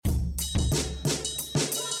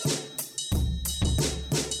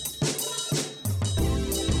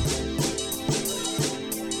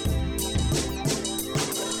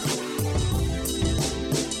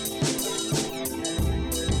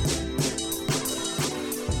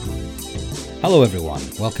Hello everyone,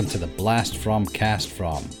 welcome to the Blast From Cast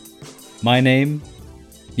From. My name,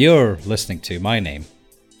 you're listening to my name,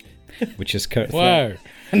 which is Kurt. Wow.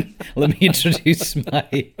 Let me introduce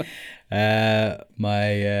my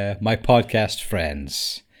podcast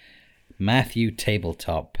friends, Matthew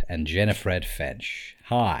Tabletop and Jennifer Finch.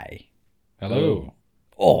 Hi. Hello.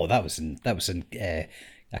 Oh, that was a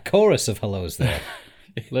chorus of hellos there.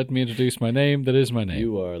 Let me introduce my name. That is my name.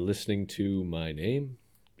 You are listening to my name.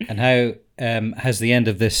 And how has the end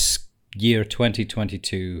of this year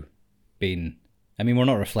 2022 been? I mean, we're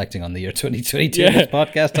not reflecting on the year 2022 in this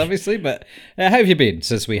podcast, obviously, but how have you been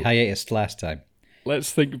since we hiatused last time?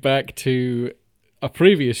 Let's think back to a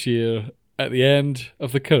previous year at the end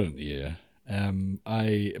of the current year.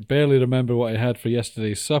 I barely remember what I had for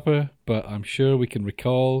yesterday's supper, but I'm sure we can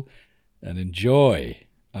recall and enjoy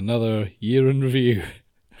another year in review.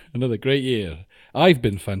 Another great year. I've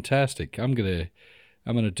been fantastic. I'm gonna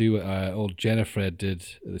do what old Jennifer did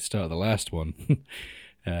at the start of the last one,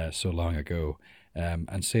 so long ago,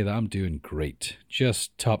 and say that I'm doing great,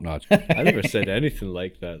 just top notch. I never said anything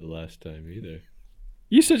like that the last time either.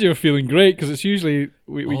 You said you were feeling great because it's usually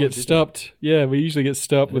we get stopped. Yeah, we usually get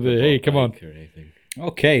stopped with the hey, come on.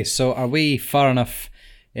 Okay, so are we far enough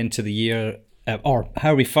into the year, or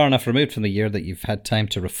how are we far enough removed from the year that you've had time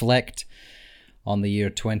to reflect on the year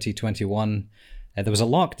 2021? There was a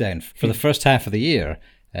lockdown for the first half of the year,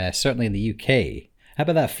 certainly in the UK. How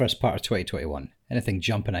about that first part of 2021? Anything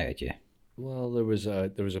jumping out at you? Well, there was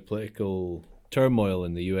a political turmoil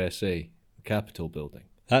in the USA, the Capitol building.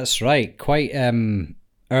 That's right. Quite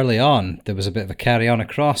early on, there was a bit of a carry-on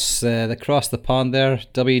across the pond there.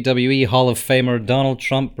 WWE Hall of Famer Donald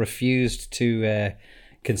Trump refused to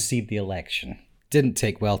concede the election. Didn't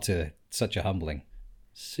take well to such a humbling.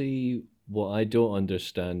 See, what I don't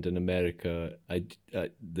understand in America,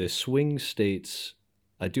 the swing states,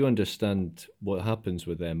 I do understand what happens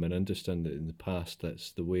with them and understand that in the past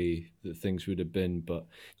that's the way that things would have been, but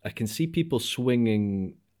I can see people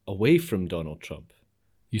swinging away from Donald Trump.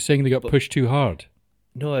 You saying they got pushed too hard?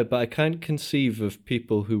 No, but I can't conceive of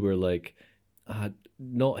people who were like,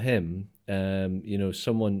 not him,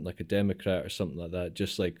 someone like a Democrat or something like that,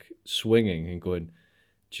 just like swinging and going,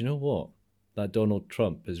 do you know what? That Donald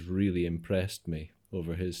Trump has really impressed me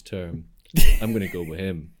over his term. I'm going to go with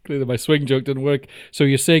him. Clearly my swing joke didn't work. So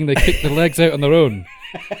you're saying they kicked their legs out on their own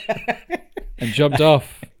and jumped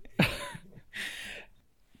off.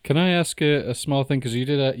 Can I ask a small thing? Because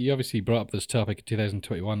you obviously brought up this topic in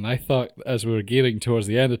 2021. I thought as we were gearing towards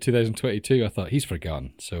the end of 2022, I thought he's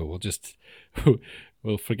forgotten. So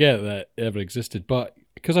we'll forget that ever existed. But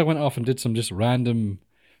because I went off and did some just random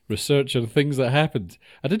research on things that happened,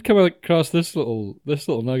 I did come across this little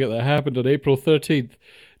nugget that happened on April 13th.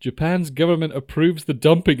 Japan's government approves the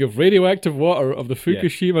dumping of radioactive water of the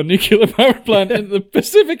Fukushima nuclear power plant into the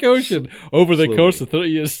Pacific Ocean over the course of 30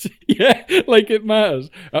 years. Yeah, like it matters.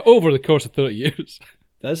 Over the course of 30 years.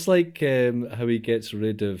 That's like how he gets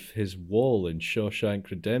rid of his wall in Shawshank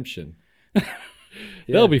Redemption.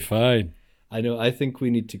 They'll be fine. I know. I think we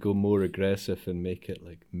need to go more aggressive and make it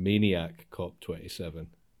like Maniac COP27.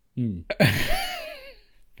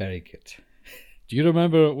 Very good. Do you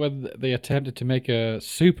remember when they attempted to make a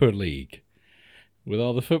super league with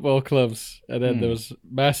all the football clubs and then there was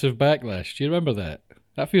massive backlash? Do you remember that?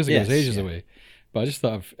 That feels like it was ages away. But I just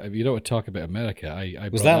thought, if you don't want to talk about America, I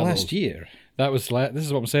was that last year? That was this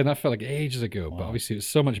is what I'm saying. That felt like ages ago. Wow. But obviously, it was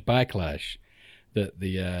so much backlash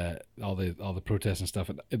that all the protests and stuff,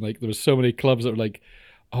 and like there was so many clubs that were like,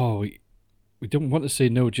 oh, we don't want to say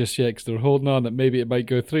no just yet because they're holding on that maybe it might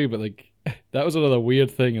go through, but like. That was another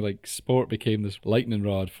weird thing. Like sport became this lightning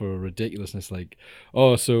rod for ridiculousness. Like,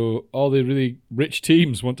 oh, so all the really rich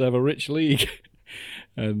teams want to have a rich league,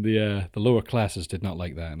 and the lower classes did not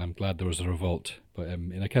like that. And I'm glad there was a revolt, but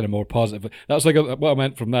in a kind of more positive. That's like what I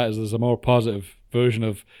meant from that is there's a more positive version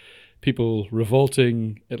of people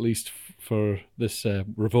revolting, at least for this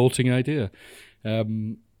revolting idea.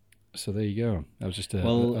 So there you go. That was just a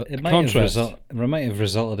contrast. It might have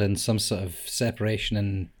resulted in some sort of separation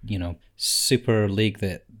in, Super League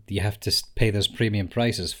that you have to pay those premium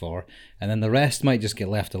prices for, and then the rest might just get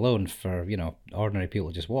left alone for, ordinary people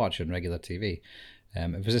to just watch on regular TV.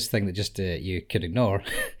 It was this thing that just you could ignore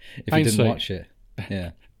if you didn't watch it.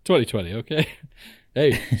 Yeah. 2020, okay.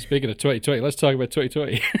 Hey, speaking of 2020, let's talk about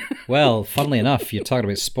 2020. Well, funnily enough, you're talking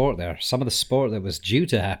about sport there. Some of the sport that was due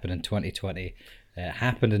to happen in 2020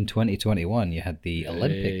 happened in 2021. You had the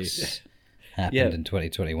Olympics happened in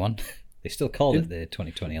 2021. They still called it the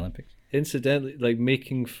 2020 Olympics. Incidentally, like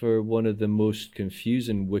making for one of the most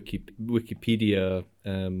confusing Wikipedia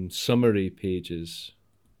summary pages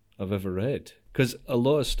I've ever read. Because a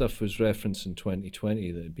lot of stuff was referenced in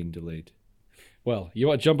 2020 that had been delayed. Well, you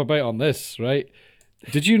want to jump about on this, right?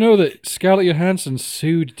 Did you know that Scarlett Johansson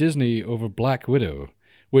sued Disney over Black Widow?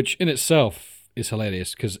 Which in itself is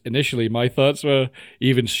hilarious, because initially my thoughts were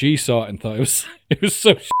even she saw it and thought it was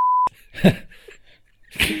so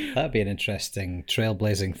That'd be an interesting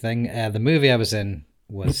trailblazing thing. The movie I was in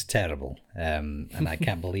was terrible, and I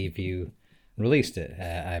can't believe you released it.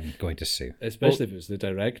 I'm going to sue. Especially if it was the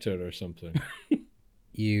director or something.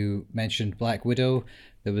 You mentioned Black Widow.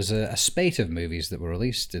 There was a spate of movies that were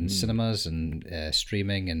released in cinemas and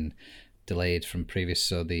streaming and delayed from previous.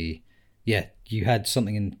 So you had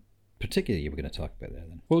something in particular you were going to talk about there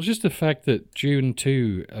then. Well, just the fact that June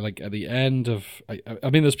 2, like at the end of, I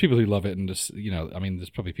mean, there's people who love it, and just, there's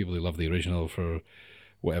probably people who love the original for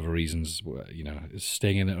whatever reasons, it's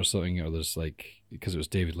staying in it or something, or there's like, because it was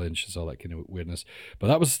David Lynch, it's all that kind of weirdness. But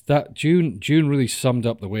that June really summed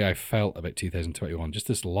up the way I felt about 2021. Just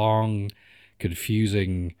this long,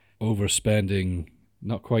 confusing, overspending,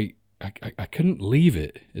 not quite, I couldn't leave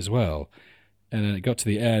it as well. And then it got to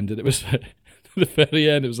the end, and it was the very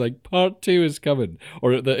end, it was like, part 2 is coming.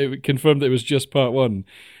 Or it confirmed that it was just part 1.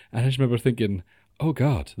 And I just remember thinking, oh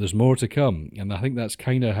God, there's more to come. And I think that's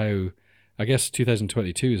kind of how, I guess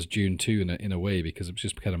 2022 is June 2 in a way, because it was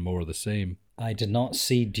just kind of more of the same. I did not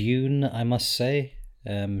see Dune, I must say.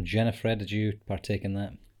 Jennifer, did you partake in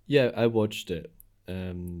that? Yeah, I watched it.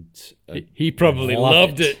 And he probably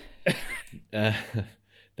loved it.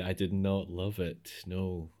 I did not love it,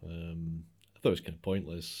 no. I thought it was kind of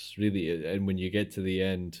pointless, really. And when you get to the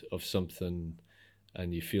end of something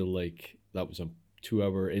and you feel like that was a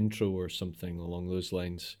 2-hour intro or something along those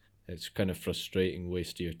lines, it's kind of frustrating,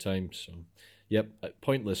 waste of your time. So, yep,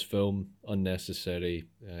 pointless film, unnecessary,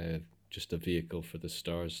 just a vehicle for the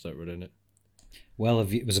stars that were in it. Well,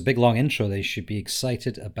 if it was a big long intro, they should be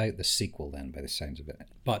excited about the sequel then, by the sounds of it.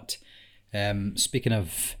 But speaking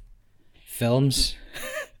of films,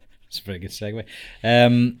 it's a very good segue.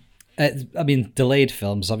 Delayed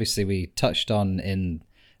films, obviously we touched on in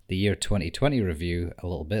the year 2020 review a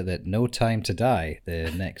little bit that No Time to Die,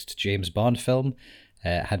 the next James Bond film,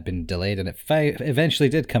 had been delayed, and it eventually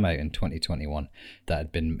did come out in 2021. That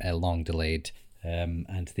had been long delayed,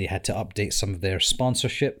 and they had to update some of their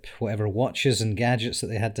sponsorship, whatever watches and gadgets that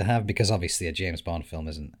they had to have, because obviously a James Bond film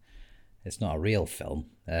it's not a real film.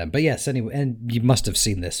 But yes, anyway, and you must have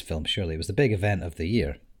seen this film, surely. It was the big event of the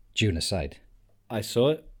year, June aside. I saw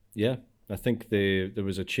it, yeah. I think there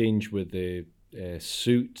was a change with the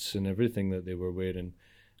suits and everything that they were wearing.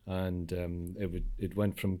 And it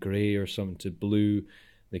went from grey or something to blue.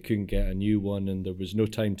 They couldn't get a new one, and there was no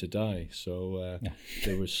time to die, so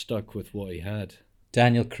they were stuck with what he had.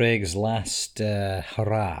 Daniel Craig's last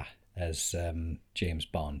hurrah as James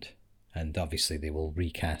Bond, and obviously they will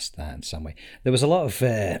recast that in some way. There was a lot of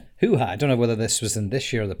hoo-ha, I don't know whether this was in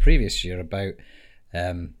this year or the previous year, about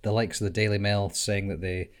the likes of the Daily Mail saying that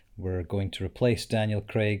they were going to replace Daniel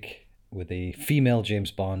Craig with a female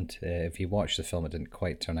James Bond. If you watch the film, it didn't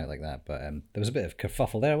quite turn out like that, but there was a bit of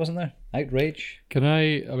kerfuffle there, wasn't there? Outrage.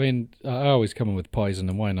 I always come in with poison,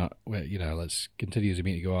 and why not? Well, let's continue as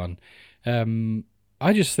we need to go on.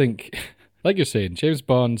 I just think, like you're saying, James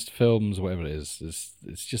Bond's films, whatever it is,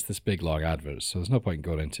 it's just this big long advert, so there's no point in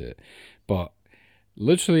going into it. But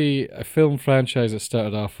literally a film franchise that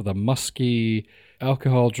started off with a musky,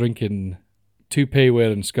 alcohol-drinking,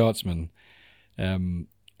 toupee-wearing Scotsman,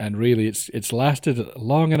 and really, it's lasted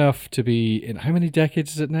long enough to be in how many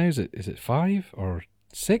decades is it now? Is it 5 or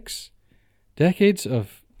 6 decades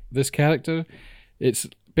of this character? It's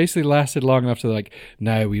basically lasted long enough to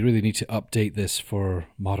now we really need to update this for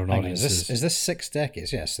modern audiences. Is this 6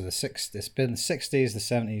 decades? Yeah. So it's been the 60s, the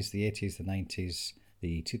 70s, the 80s, the 90s,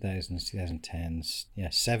 the 2000s, 2010s. Yeah,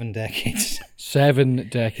 7 decades. 7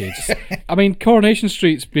 decades. I mean, Coronation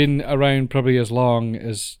Street's been around probably as long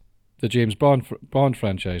as the James Bond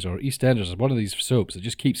franchise, or EastEnders, is one of these soaps that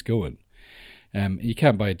just keeps going. You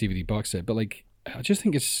can't buy a DVD box set, but I just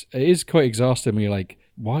think it is quite exhausting when you're like,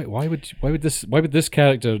 why would this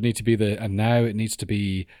character need to be and now it needs to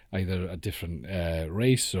be either a different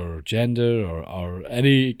race or gender or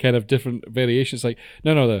any kind of different variation. It's like,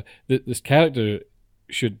 no, this character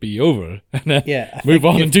should be over and then move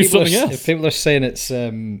on and do something else. If people are saying it's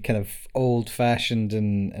kind of old-fashioned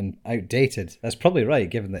and outdated, that's probably right,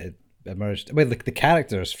 given that it emerged. Well, the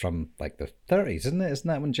character's from the 30s, isn't it? Isn't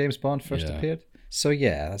that when James Bond first appeared? So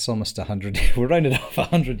yeah, that's almost 100. We're rounded off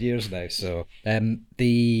 100 years now. So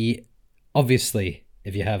obviously,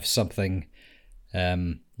 if you have something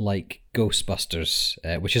like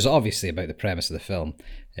Ghostbusters, which is obviously about the premise of the film,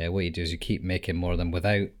 what you do is you keep making more of them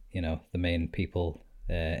without the main people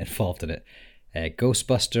involved in it.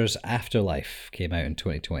 Ghostbusters Afterlife came out in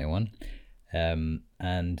 2021,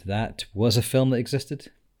 and that was a film that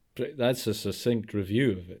existed. That's a succinct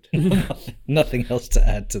review of it. Nothing else to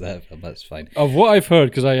add to that film. That's fine. Of what I've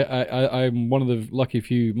heard, because I'm one of the lucky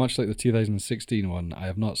few, much like the 2016 one, I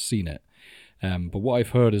have not seen it. But what I've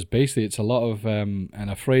heard is basically it's a lot of, and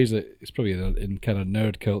a phrase that is probably in kind of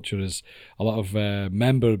nerd culture is a lot of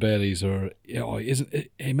member berries, or isn't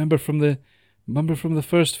it a member from the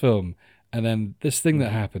first film, and then this thing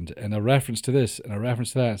that happened, and a reference to this, and a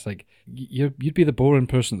reference to that. It's like you'd be the boring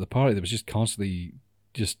person at the party that was just constantly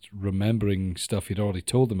just remembering stuff you'd already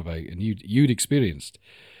told them about and you'd experienced.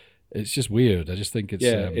 It's just weird. I just think it's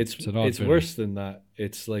it's worse than that.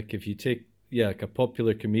 It's like if you take like a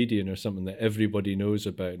popular comedian or something that everybody knows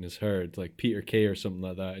about and has heard, like Peter Kay or something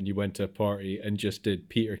like that, and you went to a party and just did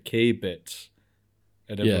Peter Kay bits,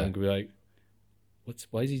 and everyone would be like,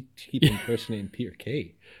 why does he keep impersonating Peter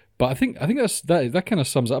Kay? But I think that kind of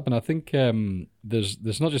sums it up, and I think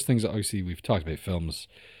there's not just things that obviously we've talked about films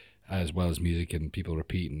as well as music and people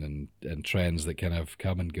repeating and trends that kind of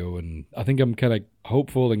come and go. And I think I'm kind of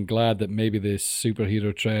hopeful and glad that maybe this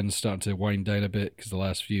superhero trend's starting to wind down a bit, because the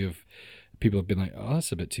last few of people have been like, oh,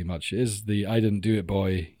 that's a bit too much. It is the I didn't do it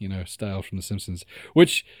boy, style from The Simpsons,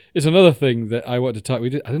 which is another thing that I wanted to talk. I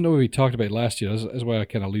didn't know we talked about last year. That's why I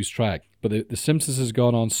kind of lose track. But the Simpsons has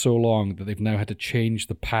gone on so long that they've now had to change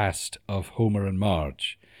the past of Homer and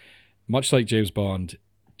Marge. Much like James Bond,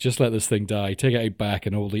 just let this thing die, take it out back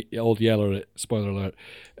and old yeller it, spoiler alert,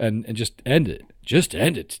 and just end it. Just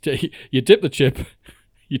end it. You dip the chip,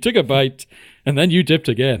 you took a bite, and then you dipped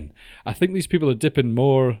again. I think these people are dipping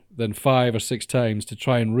more than 5 or 6 times to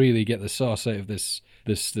try and really get the sauce out of this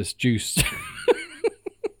juice.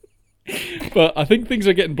 But I think things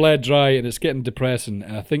are getting bled dry and it's getting depressing.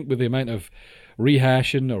 And I think with the amount of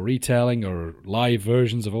rehashing or retelling or live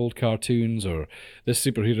versions of old cartoons, or this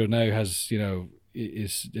superhero now has,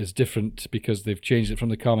 is different because they've changed it from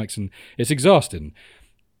the comics, and it's exhausting.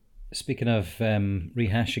 Speaking of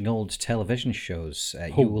rehashing old television shows,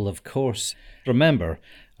 you will of course remember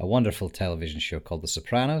a wonderful television show called The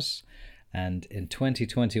Sopranos, and in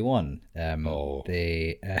 2021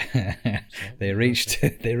 they reached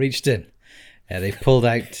in. They pulled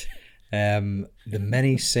out The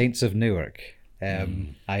Many Saints of Newark.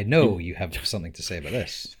 I know you have something to say about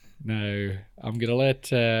this. Now, I'm going to let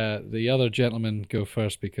the other gentleman go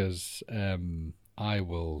first, because I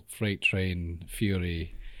will freight train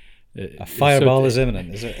Fury. A fireball is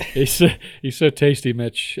imminent, is it? He's so tasty,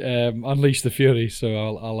 Mitch. Unleash the Fury. So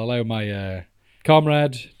I'll allow my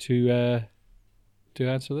comrade to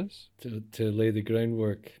answer this. To lay the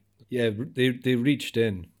groundwork. Yeah, they reached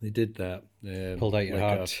in. They did that. Pulled out your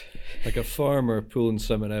heart. Like a farmer pulling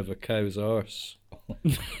something out of a cow's arse.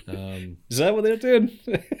 Is that what they're doing?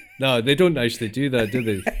 No, they don't actually do that, do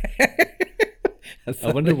they?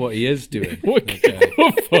 I wonder what he is doing. What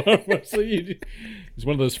farmer? He's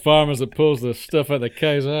one of those farmers that pulls the stuff out of the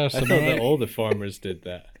cow's arse. I thought that all the farmers did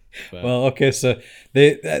that. But. Well, okay, so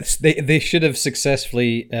they should have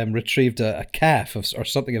successfully retrieved a calf or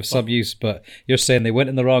something of some use, but you're saying they went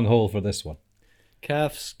in the wrong hole for this one.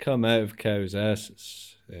 Calves come out of cows'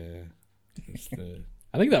 asses.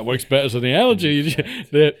 I think that works better than the analogy.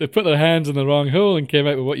 They put their hands in the wrong hole and came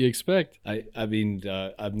out with what you expect. I mean,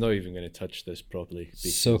 I'm not even going to touch this properly.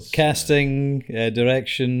 Because, so casting,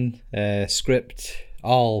 direction, script,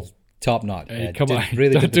 all top notch. Hey, come on,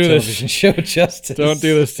 really don't did do the television show justice. Don't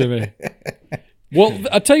do this to me. Well,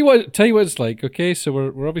 I'll tell you what it's like. Okay, so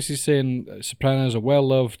we're obviously saying Sopranos are well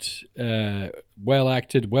loved, well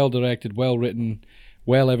acted, well directed, well written,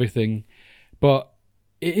 well everything, but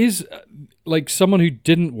it is like someone who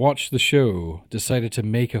didn't watch the show decided to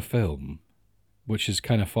make a film, which is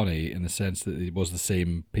kind of funny in the sense that it was the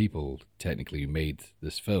same people technically who made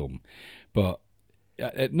this film, but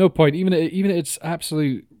at no point, even its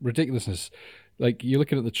absolute ridiculousness. Like, you're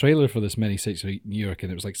looking at the trailer for this Many Saints of New York,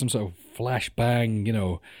 and it was like some sort of flashbang,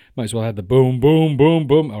 might as well have the boom, boom, boom,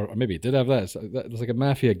 boom, or maybe it did have that. It's like a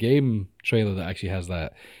Mafia game trailer that actually has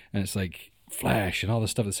that, and it's like flash and all the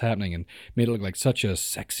stuff that's happening, and made it look like such a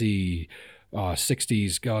sexy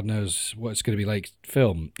 60s, God knows what it's going to be like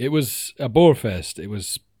film. It was a bore fest. It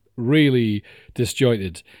was really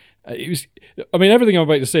disjointed. Everything I'm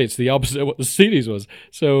about to say, it's the opposite of what the series was.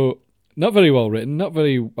 So, not very well written,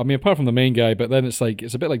 apart from the main guy, but then it's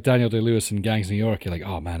a bit like Daniel Day-Lewis in Gangs of New York. You're like,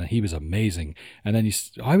 oh man, he was amazing. And then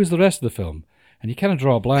how was the rest of the film? And you kind of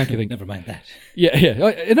draw a blank. You think, never mind that. Yeah,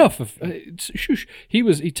 enough. Shush.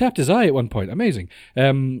 He tapped his eye at one point. Amazing.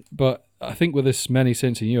 But I think with this Many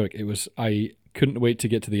Saints in New York, I couldn't wait to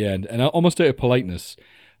get to the end. And almost out of politeness,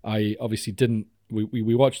 I obviously didn't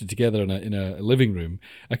we watched it together in a living room.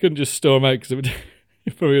 I couldn't just storm out because it would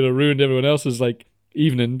probably would have ruined everyone else's like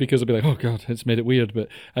evening, because I'd be like, oh god, it's made it weird. But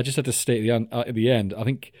I just had to stay at the end. I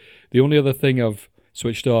think the only other thing I've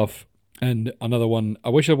switched off, and another one, I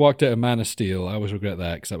wish I'd walked out of Man of Steel. I always regret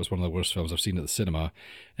that because that was one of the worst films I've seen at the cinema.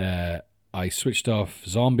 I switched off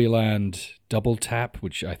Zombieland Double Tap,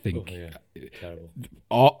 which I think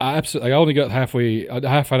Terrible. absolutely. I only got half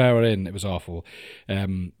an hour in. It was awful.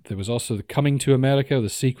 There was also the Coming to America, the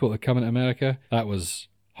sequel to Coming to America. That was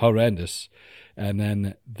horrendous. And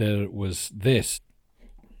then there was this.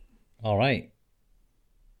 All right.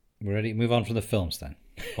 We're ready to move on from the films then.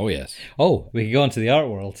 Oh, yes. Oh, we can go into the art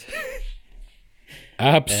world.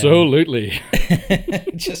 Absolutely.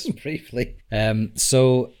 Just briefly.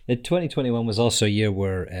 So 2021 was also a year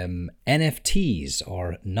where NFTs,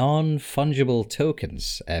 or non-fungible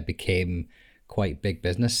tokens, became quite big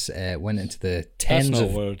business. Went into the tens That's not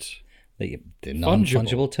of words. the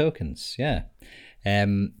non-fungible tokens. Yeah.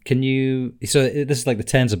 Can you? So this is like the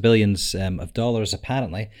tens of billions of dollars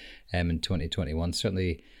apparently. In 2021,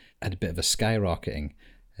 certainly had a bit of a skyrocketing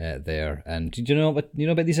there. And do you know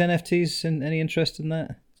about these NFTs? And any interest in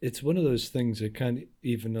that? It's one of those things I can't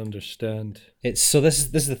even understand. It's so this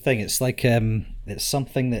is the thing. It's like it's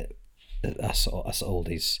something that us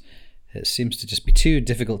oldies, it seems to just be too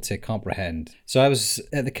difficult to comprehend. So I was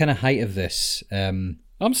at the kind of height of this.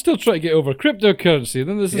 I'm still trying to get over cryptocurrency, and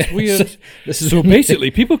then there's this weird. So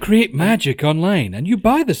Basically, people create magic online, and you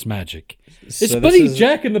buy this magic. It's Buddy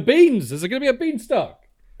Jack and the Beans. Is it going to be a beanstalk?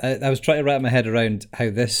 I was trying to wrap my head around how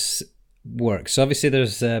this works. So obviously,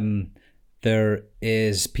 there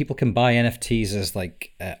is people can buy NFTs as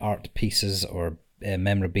like art pieces or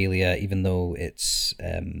memorabilia, even though it's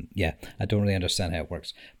I don't really understand how it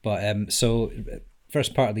works. But so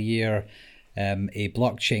first part of the year, a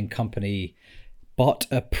blockchain company bought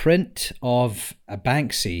a print of a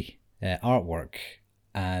Banksy artwork,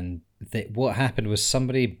 and what happened was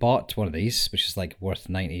somebody bought one of these, which is like worth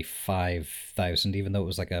 $95,000, even though it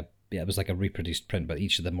was like a reproduced print, but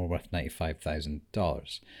each of them were worth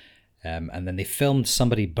 $95,000. And then they filmed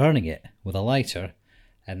somebody burning it with a lighter,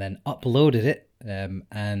 and then uploaded it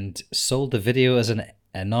and sold the video as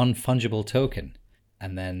a non-fungible token,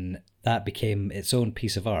 and then that became its own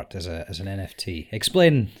piece of art as an NFT.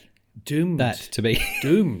 Explain that to me.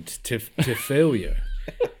 Doomed to failure.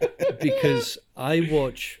 Because I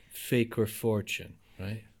watch Fake or Fortune,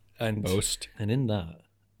 right? And Boast. And in that,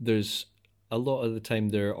 there's a lot of the time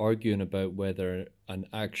they're arguing about whether an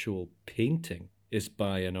actual painting is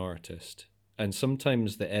by an artist. And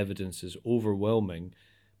sometimes the evidence is overwhelming,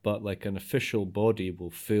 but like an official body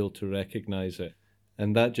will fail to recognize it.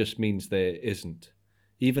 And that just means that it isn't.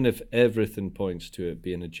 Even if everything points to it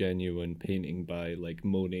being a genuine painting by like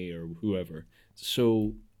Monet or whoever.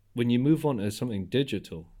 So when you move on to something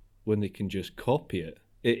digital, when they can just copy it,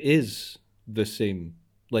 it is the same.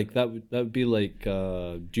 Like that would be like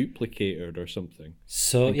duplicated or something.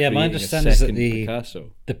 So yeah, my understanding is that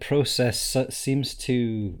Picasso. the process seems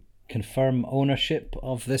to confirm ownership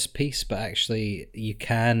of this piece, but actually you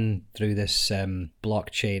can, through this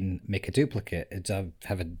blockchain, make a duplicate.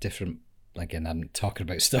 Have a different. Again, I'm talking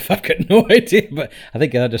about stuff I've got no idea, but I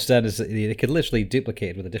think I understand is that they could literally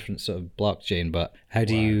duplicate it with a different sort of blockchain. But how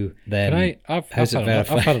do you then? I've had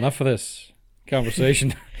enough of this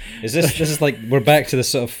conversation. Is this like we're back to the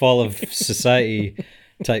sort of fall of society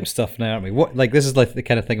type stuff now, aren't we? What, like, this is like the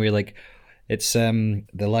kind of thing where you're like, it's the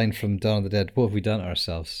line from Dawn of the Dead. What have we done to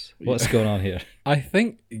ourselves? What's going on here? I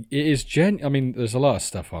think it is I mean, there's a lot of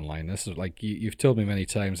stuff online. This is like you've told me many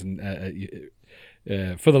times, and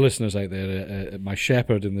for the listeners out there, my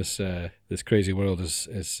shepherd in this crazy world is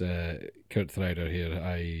Kurt Threider here.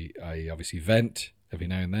 I obviously vent every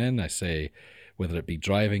now and then. I say, whether it be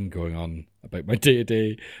driving, going on about my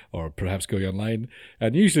day-to-day, or perhaps going online.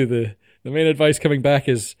 And usually the main advice coming back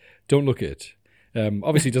is, don't look at it.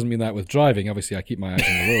 Obviously it doesn't mean that with driving. Obviously I keep my eyes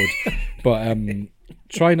on the road. But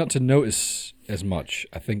try not to notice as much,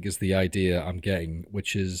 I think, is the idea I'm getting,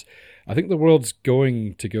 which is, I think the world's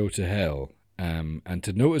going to go to hell. And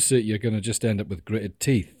to notice it, you're going to just end up with gritted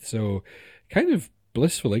teeth. So kind of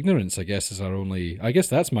blissful ignorance, I guess, is our only... I guess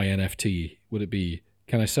that's my NFT. Would it be...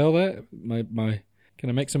 Can I sell that? Can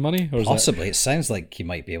I make some money? Or is Possibly. It sounds like you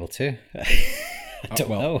might be able to. I don't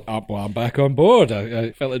know. Well, I'm back on board.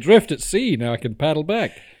 I felt adrift at sea. Now I can paddle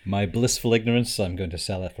back. My blissful ignorance, I'm going to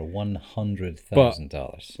sell it for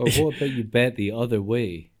 $100,000. Well, what about you bet the other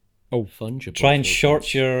way? Oh, fungible. Try and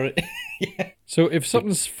short your... Yeah. So if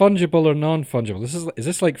something's fungible or non-fungible, is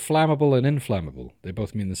this like flammable and inflammable? They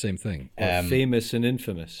both mean the same thing. Or famous and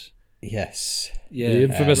infamous. Yes. Yeah. The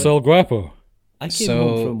infamous El Guapo. I came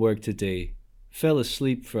home from work today fell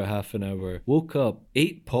asleep for half an hour, woke up,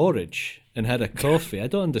 ate porridge, and had a coffee. I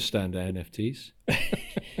don't understand NFTs.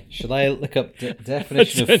 Should I look up I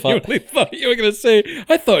definition of fun? genuinely thought you were going to say,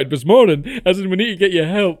 I thought it was morning, as in we need to get you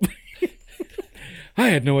help. I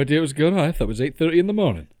had no idea what was going on. I thought it was 8:30 in the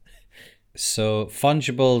morning. So,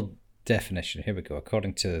 fungible definition, here we go,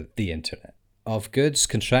 according to the internet. Of goods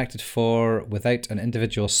contracted for without an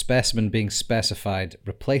individual specimen being specified,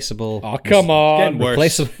 replaceable... Oh, come on. Getting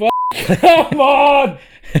worse. Replaceable, Come on.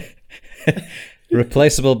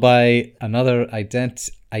 replaceable by another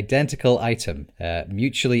identical item,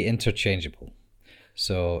 mutually interchangeable.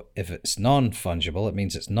 So, if it's non-fungible, it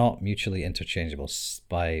means it's not mutually interchangeable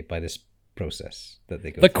by this process that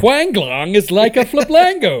they go The through. quanglong is like a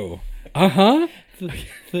flablango. Uh-huh. The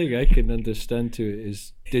thing I can understand to it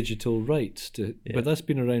is digital rights, but that's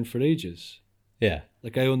been around for ages. Yeah.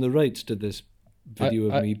 Like, I own the rights to this video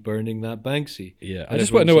I- of me burning that Banksy. Yeah, I And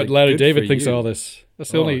just want to know what everyone's Larry like, "Good David for thinks of you." all this.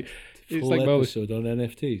 That's the Oh, only... He's Full like, well, episode on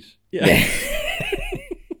NFTs. yeah.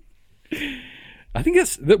 I think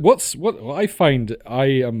what I find. I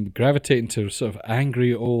am gravitating to sort of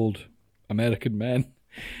angry old American men,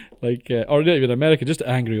 like or not even American, just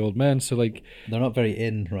angry old men. So like, They're not very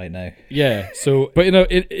in right now. yeah. So, but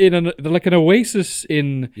they're like an oasis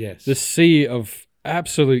in Yes. the sea of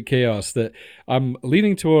absolute chaos. That I'm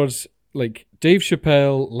leaning towards, like Dave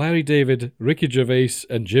Chappelle, Larry David, Ricky Gervais,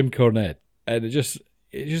 and Jim Cornette, and it just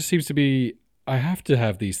seems to be. I have to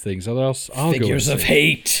have these things, or else I'll Figures go of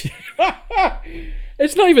insane. hate.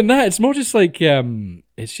 It's not even that. It's more just like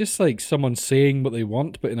it's just like someone saying what they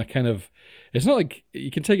want, but in a kind of. It's not like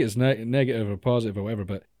you can take it as negative or positive or whatever,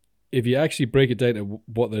 but if you actually break it down to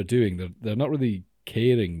what they're doing, they're not really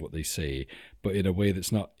caring what they say, but in a way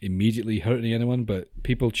that's not immediately hurting anyone. But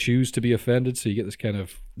people choose to be offended, so you get this kind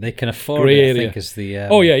of. They can afford Grey it, I area. think, is the...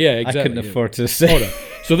 Oh yeah, exactly. I couldn't yeah. afford to say... Hold on.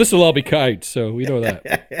 So this will all be cut out, so we know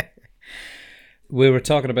that. We were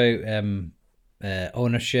talking about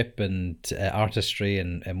ownership and artistry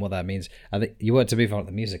and what that means. I think you wanted to move on to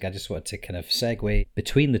the music. I just wanted to kind of segue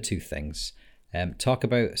between the two things. Talk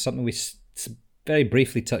about something we very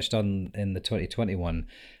briefly touched on in the 2021,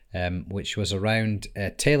 which was around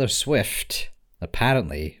Taylor Swift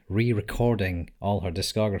apparently re-recording all her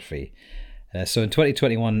discography. So in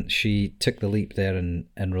 2021, she took the leap there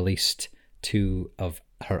and released 2 of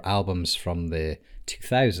her albums from the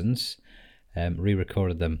 2000s.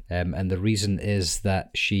 Re-recorded them, and the reason is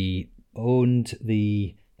that she owned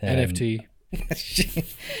the NFT.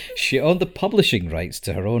 she owned the publishing rights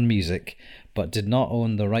to her own music, but did not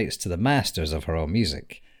own the rights to the masters of her own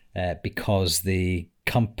music, because the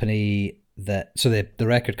company the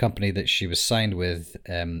record company that she was signed with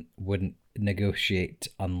wouldn't negotiate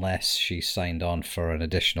unless she signed on for an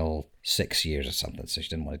additional 6 years or something. So she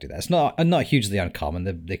didn't want to do that. It's not hugely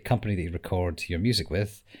uncommon. The company that you record your music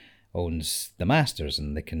with owns the masters,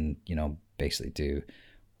 and they can, basically do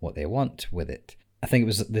what they want with it. I think it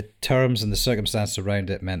was the terms and the circumstances around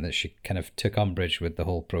it meant that she kind of took umbrage with the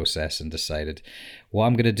whole process and decided, what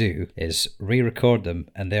I'm going to do is re-record them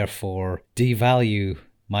and therefore devalue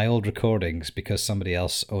my old recordings because somebody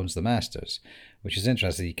else owns the masters, which is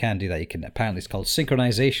interesting. You can do that. You can, apparently it's called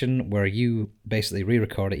synchronization, where you basically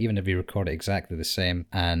re-record it, even if you record it exactly the same,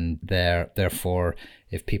 and therefore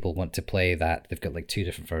if people want to play that, they've got like 2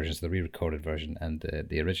 different versions, the re-recorded version and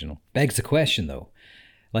the original. Begs the question though,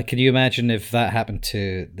 like, can you imagine if that happened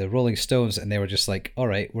to the Rolling Stones and they were just like, all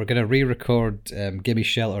right, we're going to re-record Gimme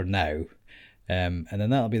Shelter now, and then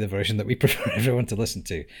that'll be the version that we prefer everyone to listen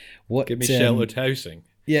to. Give me sheltered housing.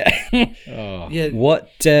 Yeah. Oh. Yeah. What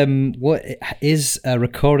is a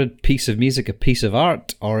recorded piece of music a piece of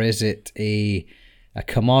art, or is it a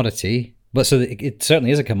commodity? But so it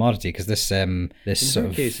certainly is a commodity, because this In sort her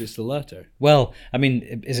of case, it's the latter. well, I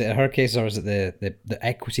mean, is it her case, or is it the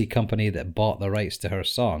equity company that bought the rights to her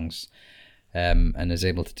songs, and is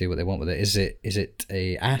able to do what they want with it? Is it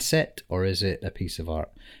a asset, or is it a piece of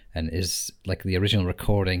art? And is like the original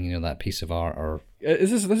recording, that piece of art, or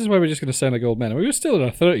This is why we're just going to sound like old men. I mean, we're still in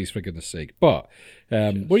our 30s, for goodness sake, but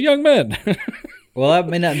we're young men. well, I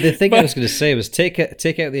mean, the thing I was going to say was take out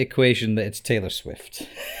the equation that it's Taylor Swift.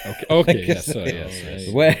 Okay, yeah, sorry,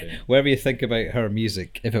 yes. Wherever you think about her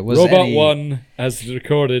music, if it was Robot any, 1 as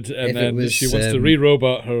recorded, If and it then was, she wants to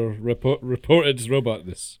re-robot her reported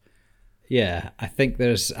robotness. yeah, I think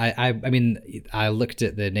there's. I mean, I looked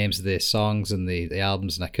at the names of the songs and the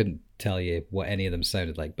albums, and I couldn't tell you what any of them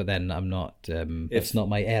sounded like. But then I'm not. It's not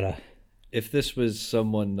my era. If this was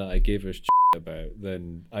someone that I gave her about,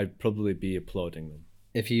 then I'd probably be applauding them.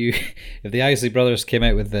 If the Isley Brothers came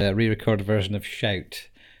out with a re-recorded version of Shout,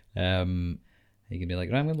 you can be like,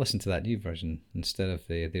 right, I'm going to listen to that new version instead of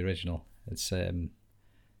the original.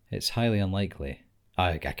 It's highly unlikely.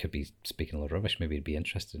 I could be speaking a lot of rubbish. Maybe he'd be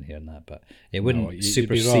interested in hearing that, but it wouldn't you'd be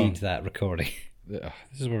supersede wrong. that recording.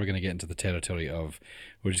 This is where we're going to get into the territory of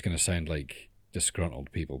we're just going to sound like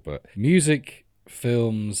disgruntled people. But music,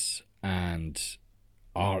 films, and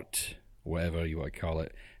art, whatever you want to call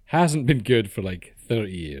it, hasn't been good for like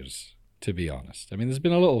 30 years, to be honest. I mean, there's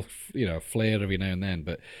been a little, flair every now and then,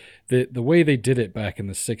 but the way they did it back in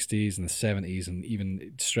the 60s and the 70s and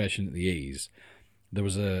even stretching into the 80s, there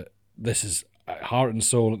was this is heart and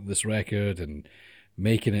soul into this record and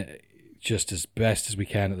making it just as best as we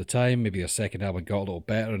can at the time. Maybe a second album got a little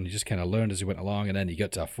better and you just kind of learned as you went along, and then you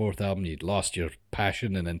got to a fourth album, you'd lost your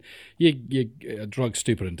passion, and then you drugged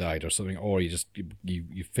stupid and died or something, or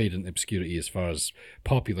you fade into obscurity as far as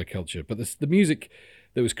popular culture. But the music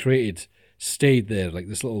that was created stayed there, like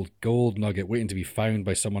this little gold nugget waiting to be found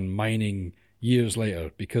by someone mining years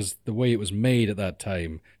later, because the way it was made at that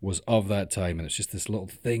time was of that time, and it's just this little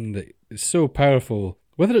thing that is so powerful.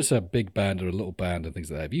 Whether it's a big band or a little band and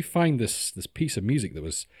things like that, if you find this piece of music that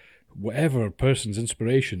was whatever person's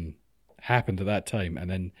inspiration happened at that time,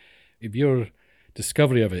 and then if your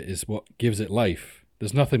discovery of it is what gives it life,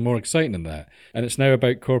 there's nothing more exciting than that. And it's now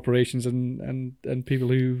about corporations and people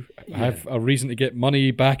who have a reason to get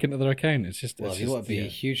money back into their account. It's just Well, it's if you just, want to be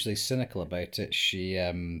hugely cynical about it, she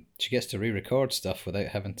gets to re-record stuff without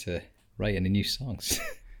having to write any new songs.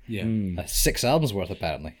 Yeah. 6 albums worth,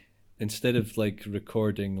 apparently. Instead of like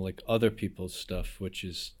recording like other people's stuff, which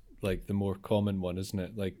is like the more common one, isn't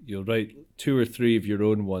it? Like you'll write 2 or 3 of your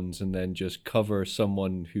own ones and then just cover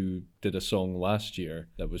someone who did a song last year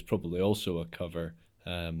that was probably also a cover.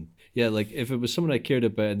 Like if it was someone I cared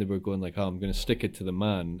about and they were going like, oh, I'm going to stick it to the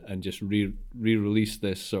man and just re-release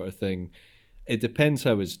this sort of thing, it depends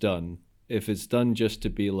how it's done. If it's done just to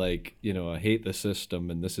be like, I hate the system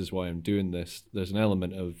and this is why I'm doing this, there's an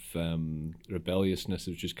element of rebelliousness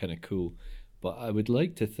which is kind of cool. But I would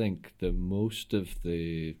like to think that most of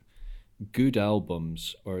the good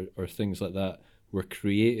albums or things like that were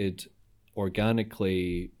created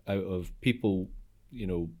organically out of people,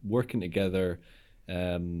 working together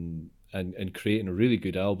and creating a really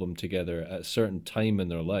good album together at a certain time in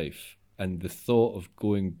their life. And the thought of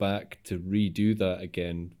going back to redo that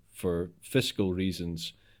again for fiscal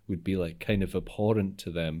reasons would be like kind of abhorrent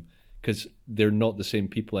to them, because they're not the same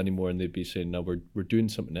people anymore, and they'd be saying, no, we're doing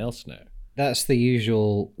something else now. That's the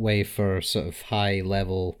usual way for sort of high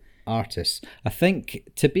level artists. I think,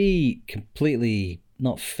 to be completely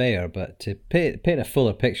not fair, but to paint a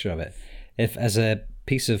fuller picture of it, if as a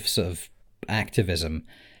piece of sort of activism,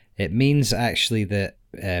 it means actually that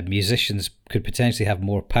musicians could potentially have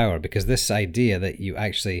more power, because this idea that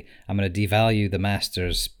I'm going to devalue the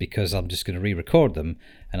masters because I'm just going to re-record them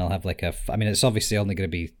and I'll have it's obviously only going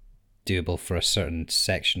to be doable for a certain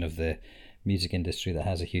section of the music industry that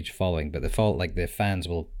has a huge following, but the fans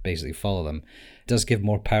will basically follow them. It does give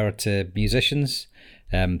more power to musicians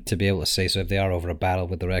to be able to say, so if they are over a battle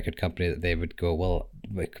with the record company, that they would go, well,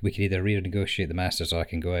 we can either renegotiate the masters, or I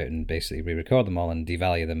can go out and basically re-record them all and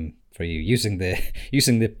devalue them for you, using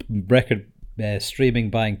the record streaming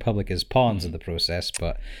buying public as pawns in the process.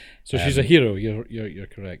 But so she's a hero. You're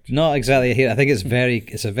correct. Not exactly a hero. I think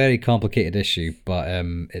it's a very complicated issue, but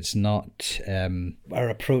it's not our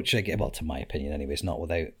approach. To my opinion, anyway, it's not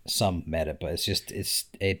without some merit, but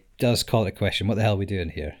it does call it a question. What the hell are we doing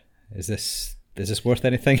here? Is this worth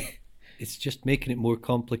anything? It's just making it more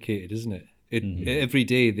complicated, isn't it? Every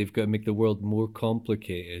day they've got to make the world more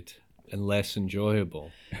complicated and less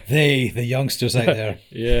enjoyable. The youngsters out there.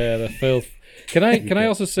 Yeah, the filth. Can I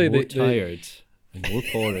also say more that tired and more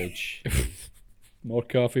porridge, more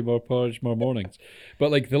coffee, more porridge, more mornings.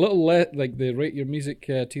 But like the little the Rate Your Music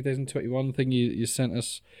 2021 thing you sent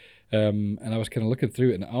us, and I was kind of looking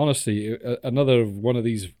through it, and honestly, another one of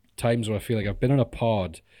these times where I feel like I've been on a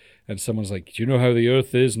pod and someone's like, do you know how the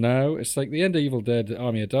earth is now? It's like the end of Evil Dead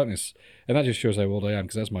Army of Darkness. And that just shows how old I am,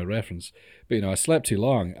 because that's my reference. But, I slept too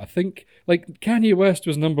long. I think, Kanye West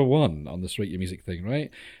was number 1 on this Rate Your Music thing,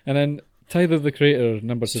 right? And then Tyler, the Creator,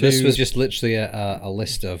 number 2. So this was just literally a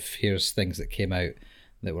list of here's things that came out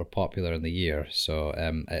that were popular in the year. So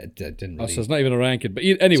it didn't really... So it's not even a ranking. But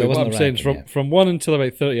anyway, what I'm saying is from 1 until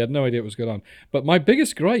about 30, I had no idea what was going on. But my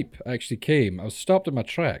biggest gripe actually came, I was stopped in my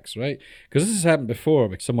tracks, right? Because this has happened before.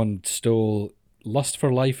 Like someone stole Lust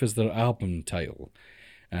for Life as their album title.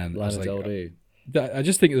 And I was like, I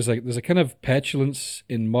just think there's a kind of petulance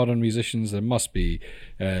in modern musicians. There must be.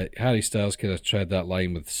 Harry Styles kind of tread that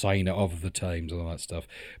line with Sign of the Times and all that stuff.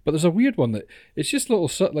 But there's a weird one that it's just little,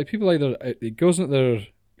 like people either, it goes into their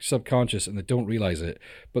subconscious and they don't realize it.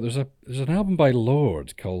 But there's an album by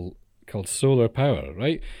Lorde called Solar Power,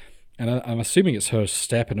 right? And I'm assuming it's her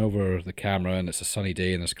stepping over the camera and it's a sunny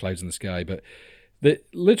day and there's clouds in the sky, but that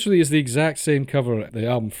literally is the exact same cover, the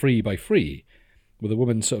album Free by Free, with a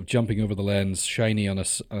woman sort of jumping over the lens, shiny on a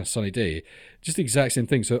sunny day. Just the exact same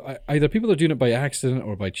thing. So either people are doing it by accident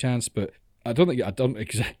or by chance, but I doubt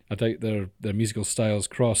their musical styles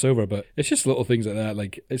cross over, but it's just little things like that.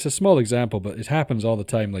 Like, it's a small example, but it happens all the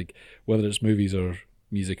time, like whether it's movies or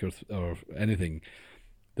music or anything,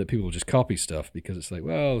 that people just copy stuff because it's like,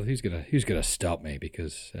 well, who's gonna stop me,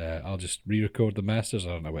 because I'll just re-record the masters. I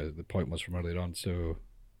don't know what the point was from earlier on, so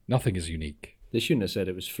nothing is unique. They shouldn't have said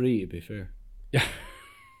it was free, to be fair. Yeah.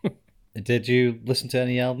 Did you listen to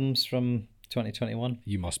any albums from 2021?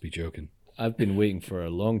 You must be joking. I've been waiting for a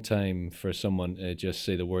long time for someone to just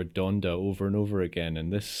say the word Donda over and over again,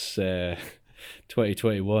 and this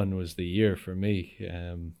 2021 was the year for me.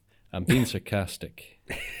 I'm being sarcastic.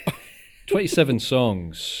 27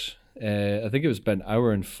 songs. I think it was about an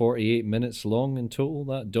hour and 48 minutes long in total,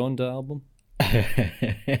 that Donda album.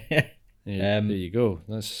 There you go.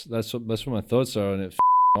 That's what my thoughts are on it.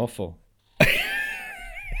 Awful.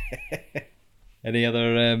 Any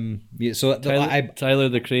other? So Tyler,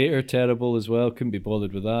 the Creator, terrible as well. Couldn't be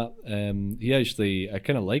bothered with that. I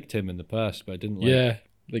kind of liked him in the past, but I didn't like. Yeah,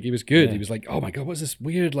 like he was good. Yeah. He was like, oh my god, what's this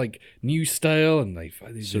weird like new style and like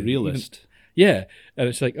surrealist. Yeah, and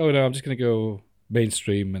it's like, oh no, I'm just gonna go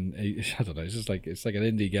mainstream, and I don't know. It's just like an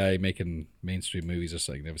indie guy making mainstream movies or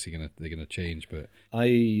something. Obviously, they're gonna change, but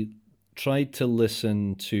I tried to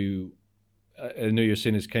listen to. I know you're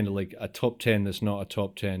saying it's kind of like a top 10 that's not a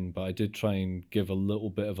top 10, but I did try and give a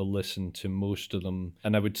little bit of a listen to most of them,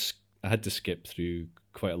 and I had to skip through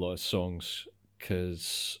quite a lot of songs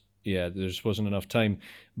because there just wasn't enough time.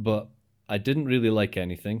 But I didn't really like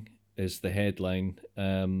anything is the headline.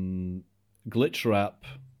 Glitch Rap,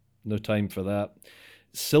 no time for that.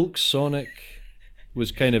 Silk Sonic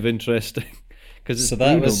was kind of interesting. So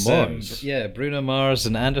that was Mars. Bruno Mars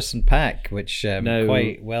and Anderson .Paak, which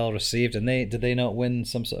quite well received. And did they not win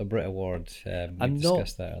some sort of Brit Award? I'm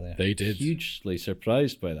discussed that earlier. They did. Hugely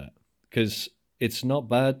surprised by that because it's not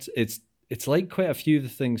bad. It's like quite a few of the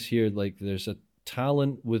things here. Like there's a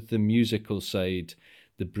talent with the musical side.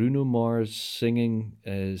 The Bruno Mars singing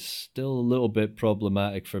is still a little bit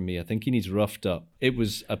problematic for me. I think he needs roughed up. It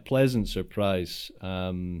was a pleasant surprise.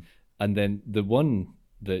 And then the one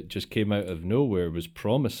that just came out of nowhere was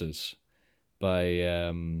Promises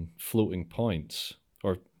by Floating Points,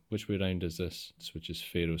 or which way around is this? Which is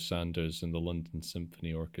Pharoah Sanders and the London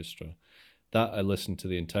Symphony Orchestra. That I listened to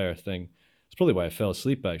the entire thing. It's probably why I fell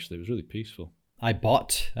asleep, actually. It was really peaceful. I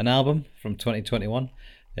bought an album from 2021.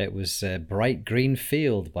 It was Bright Green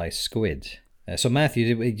Field by Squid. So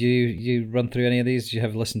Matthew, did you run through any of these? Did you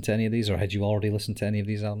have listened to any of these, or had you already listened to any of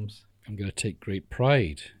these albums? I'm going to take great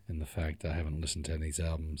pride in the fact that I haven't listened to any of these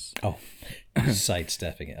albums. Oh,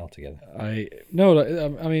 sidestepping it altogether. I'm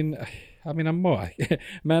more.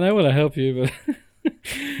 Man, I want to help you,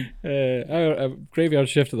 but graveyard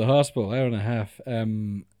shift at the hospital, hour and a half.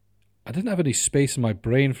 I didn't have any space in my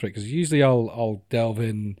brain for it because usually I'll delve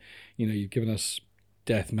in. You've given us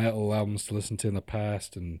death metal albums to listen to in the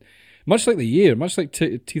past, and much like the year, much like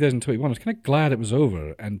 2021, I was kind of glad it was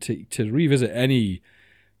over, and to revisit any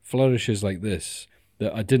flourishes like this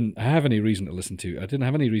that I didn't have any reason to listen to. I didn't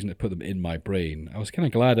have any reason to put them in my brain. I was kind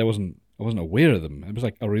of glad I wasn't aware of them. It was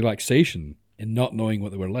like a relaxation in not knowing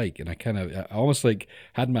what they were like, and I almost like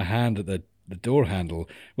had my hand at the door handle,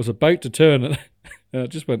 was about to turn, and I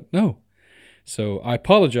just went no. So I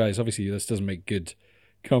apologize. Obviously, this doesn't make good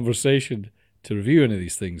conversation to review any of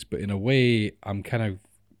these things, but in a way, I'm kind of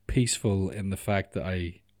peaceful in the fact that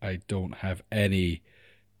I don't have any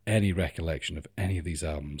recollection of any of these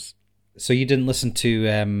albums. So you didn't listen to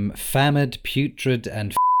Famid, Putrid,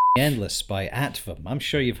 and Endless by Atvam. I'm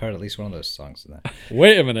sure you've heard at least one of those songs in there.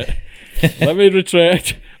 Wait a minute. Let me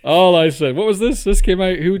retract all I said. What was this? This came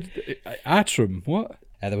out... Atram? What?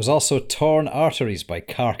 There was also Torn Arteries by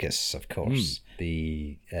Carcass, of course.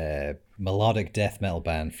 The melodic death metal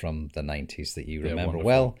band from the 90s that you remember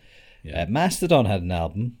well. Yeah. Mastodon had an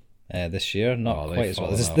album this year. Not quite as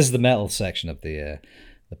well. This is the metal section of the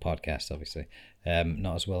podcast, obviously.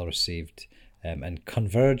 Not as well received. And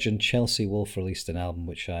Converge and Chelsea Wolfe released an album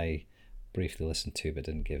which I briefly listened to but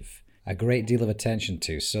didn't give a great deal of attention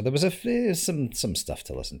to. So there was some stuff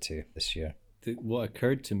to listen to this year. What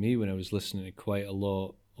occurred to me when I was listening to quite a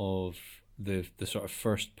lot of the sort of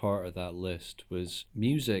first part of that list was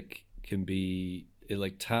music can be, it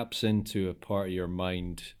like taps into a part of your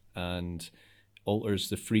mind and alters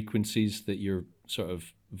the frequencies that you're sort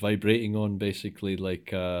of vibrating on, basically. Like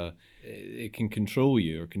it can control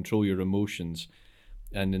you or control your emotions.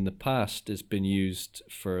 And in the past, it's been used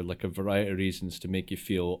for like a variety of reasons to make you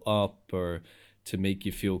feel up or to make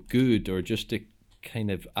you feel good or just to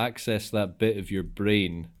kind of access that bit of your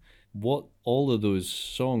brain. What all of those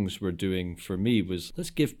songs were doing for me was, let's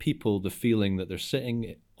give people the feeling that they're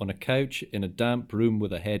sitting on a couch in a damp room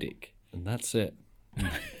with a headache. And that's it.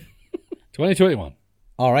 2021.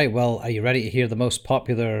 All right, well, are you ready to hear the most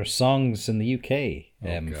popular songs in the UK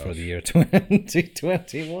for the year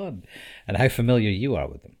 2021 and how familiar you are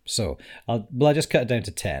with them? So I'll just cut it down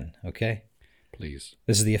to 10, okay? Please.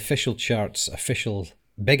 This is the official charts, official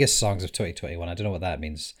biggest songs of 2021. I don't know what that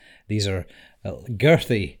means. These are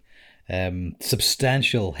girthy,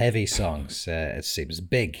 substantial, heavy songs. It seems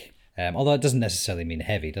big. Although it doesn't necessarily mean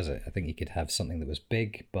heavy, does it? I think you could have something that was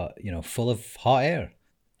big, but, full of hot air.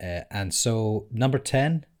 And so number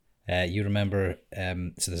 10, you remember,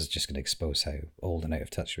 so this is just going to expose how old and out of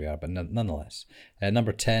touch we are, but nonetheless.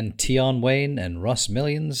 Number 10, Tion Wayne and Russ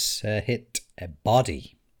Millions hit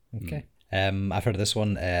Body. Okay. I've heard of this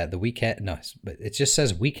one, The Weeknd. No, it just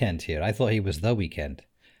says Weekend here. I thought he was The Weeknd.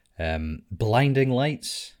 Blinding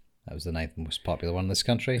Lights. That was the ninth most popular one in this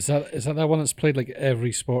country. Is that one that's played like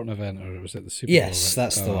every sporting event, or was it the Super Bowl? Yes,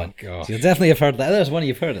 that's the one. Gosh. So you'll definitely have heard that. There's one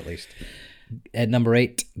you've heard at least. At number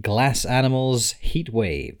 8, Glass Animals, Heat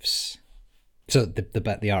Waves. So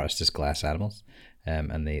the artist is Glass Animals,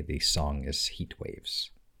 and the song is Heat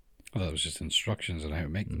Waves. I thought it was just instructions on how to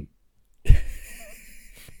make them.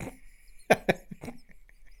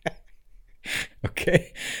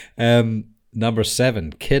 Okay. Number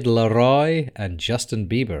 7, Kid Laroi and Justin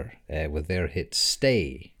Bieber with their hit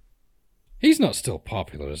Stay. He's not still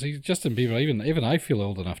popular, is he? Justin Bieber, even I feel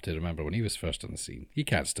old enough to remember when he was first on the scene. He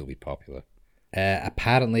can't still be popular.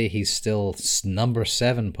 Apparently, he's still number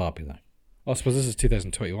 7 popular. I suppose this is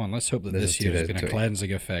 2021. Let's hope that this year has been a 2020.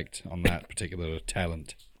 cleansing effect on that particular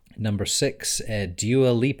talent. Number 6,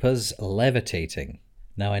 Dua Lipa's Levitating.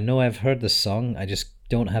 Now, I know I've heard this song, I just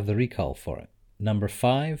don't have the recall for it. Number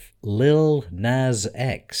 5, Lil Nas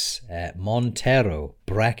X, Montero,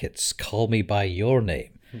 brackets, Call Me By Your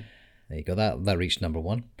Name. There you go, that reached number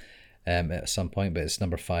 1 at some point, but it's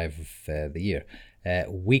number 5 of the year.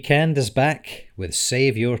 Weekend is back with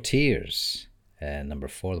Save Your Tears. Number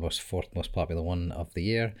 4, the fourth most popular one of the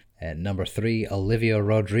year. Number 3, Olivia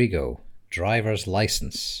Rodrigo, Driver's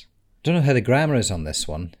License. Don't know how the grammar is on this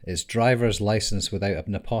one. It's driver's license without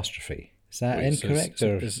an apostrophe. Is that incorrect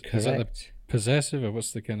or is correct? that the possessive, or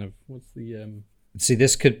what's the See,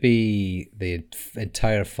 this could be the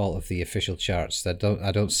entire fault of the official charts. I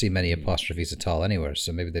don't see many apostrophes at all anywhere.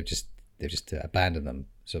 So maybe they've just abandoned them.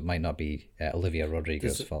 So it might not be Olivia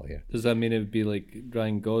Rodrigo's fault here. Does that mean it would be like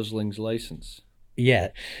Ryan Gosling's license? Yeah.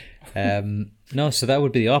 No, so that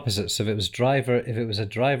would be the opposite. So if it was a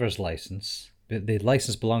driver's license, the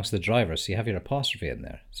license belongs to the driver, so you have your apostrophe in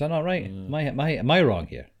there. Is that not right? Am I wrong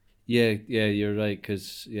here? Yeah, you're right,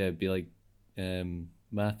 because it'd be like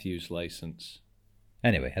Matthew's license.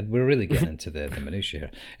 Anyway, we're really getting into the minutiae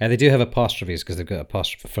here. They do have apostrophes because they've got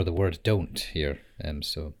apostrophe for the word don't here, and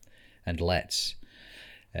let's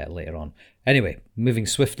later on. Anyway, moving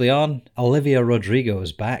swiftly on, Olivia Rodrigo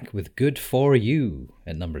is back with Good For You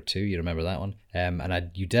at number 2. You remember that one?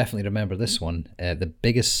 You definitely remember this one. The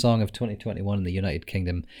biggest song of 2021 in the United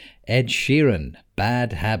Kingdom, Ed Sheeran,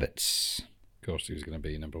 Bad Habits. Of course, he was going to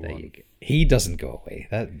be number 1. He doesn't go away.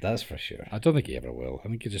 That's for sure. I don't think he ever will. I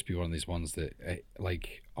think he'll just be one of these ones that,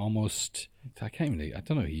 almost. I can't even. I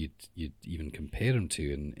don't know who you'd even compare him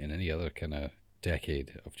to in any other kind of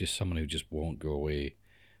decade of just someone who just won't go away.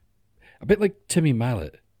 A bit like Timmy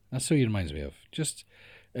Mallet. That's who he reminds me of. Just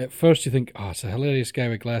at first you think, it's a hilarious guy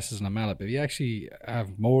with glasses and a mallet, but if you actually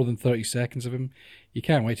have more than 30 seconds of him, you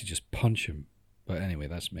can't wait to just punch him. But anyway,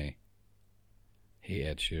 that's me. Hey,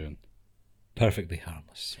 Ed Sheeran. Perfectly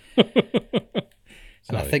harmless.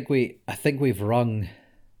 And I think we've wrung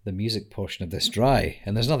the music portion of this dry,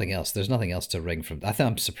 and there's nothing else to wring from.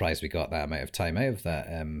 I'm surprised we got that amount of time out of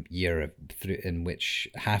that year in which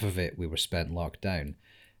half of it we were spent locked down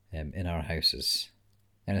in our houses.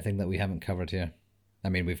 Anything that we haven't covered here? I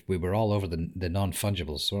mean, we were all over the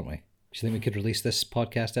non-fungibles, weren't we? Do you think we could release this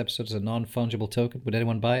podcast episode as a non-fungible token? Would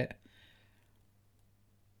anyone buy it?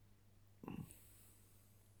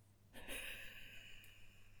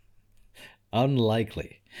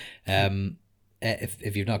 Unlikely.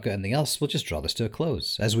 If you've not got anything else, we'll just draw this to a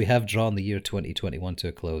close, as we have drawn the year 2021 to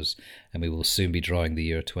a close, and we will soon be drawing the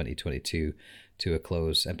year 2022 to a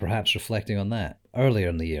close, and perhaps reflecting on that earlier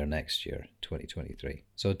in the year next year, 2023.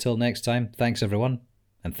 So until next time, thanks everyone,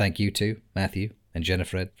 and thank you to Matthew and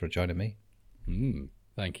Jennifer for joining me.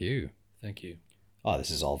 Thank you. Thank you. Oh,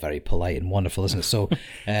 this is all very polite and wonderful, isn't it? So,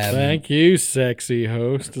 Thank you, sexy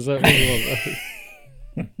host. Is that what you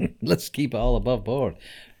want? let's keep it all above board.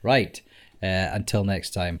 Right. Until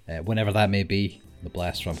next time, whenever that may be, the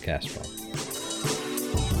blast from Castro.